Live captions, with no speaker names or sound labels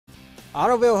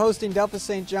Ottoville hosting Delphos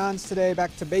St. John's today.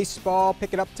 Back to baseball.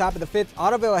 Pick it up top of the fifth.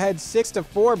 Ottoville ahead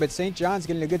 6-4, but St. John's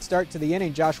getting a good start to the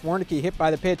inning. Josh Warnicke hit by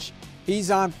the pitch.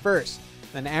 He's on first.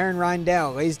 Then Aaron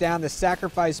Reindell lays down the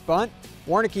sacrifice bunt.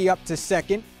 Warnicke up to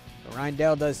second. So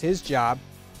Reindell does his job.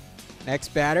 Next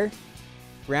batter.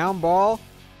 Ground ball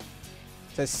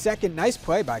to second. Nice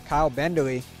play by Kyle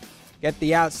Benderly. Get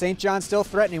the out. St. John's still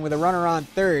threatening with a runner on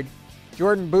third.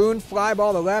 Jordan Boone, fly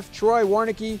ball to left. Troy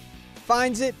Warnicke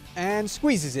finds it and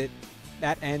squeezes it.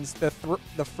 That ends the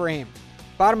frame.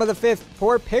 Bottom of the fifth,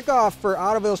 poor pickoff for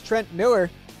Ottoville's Trent Miller.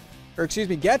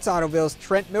 Gets Ottoville's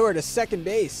Trent Miller to second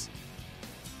base.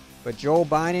 But Joel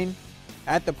Beining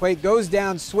at the plate goes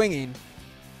down swinging.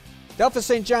 Delphos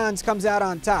St. John's comes out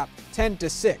on top,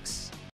 10-6.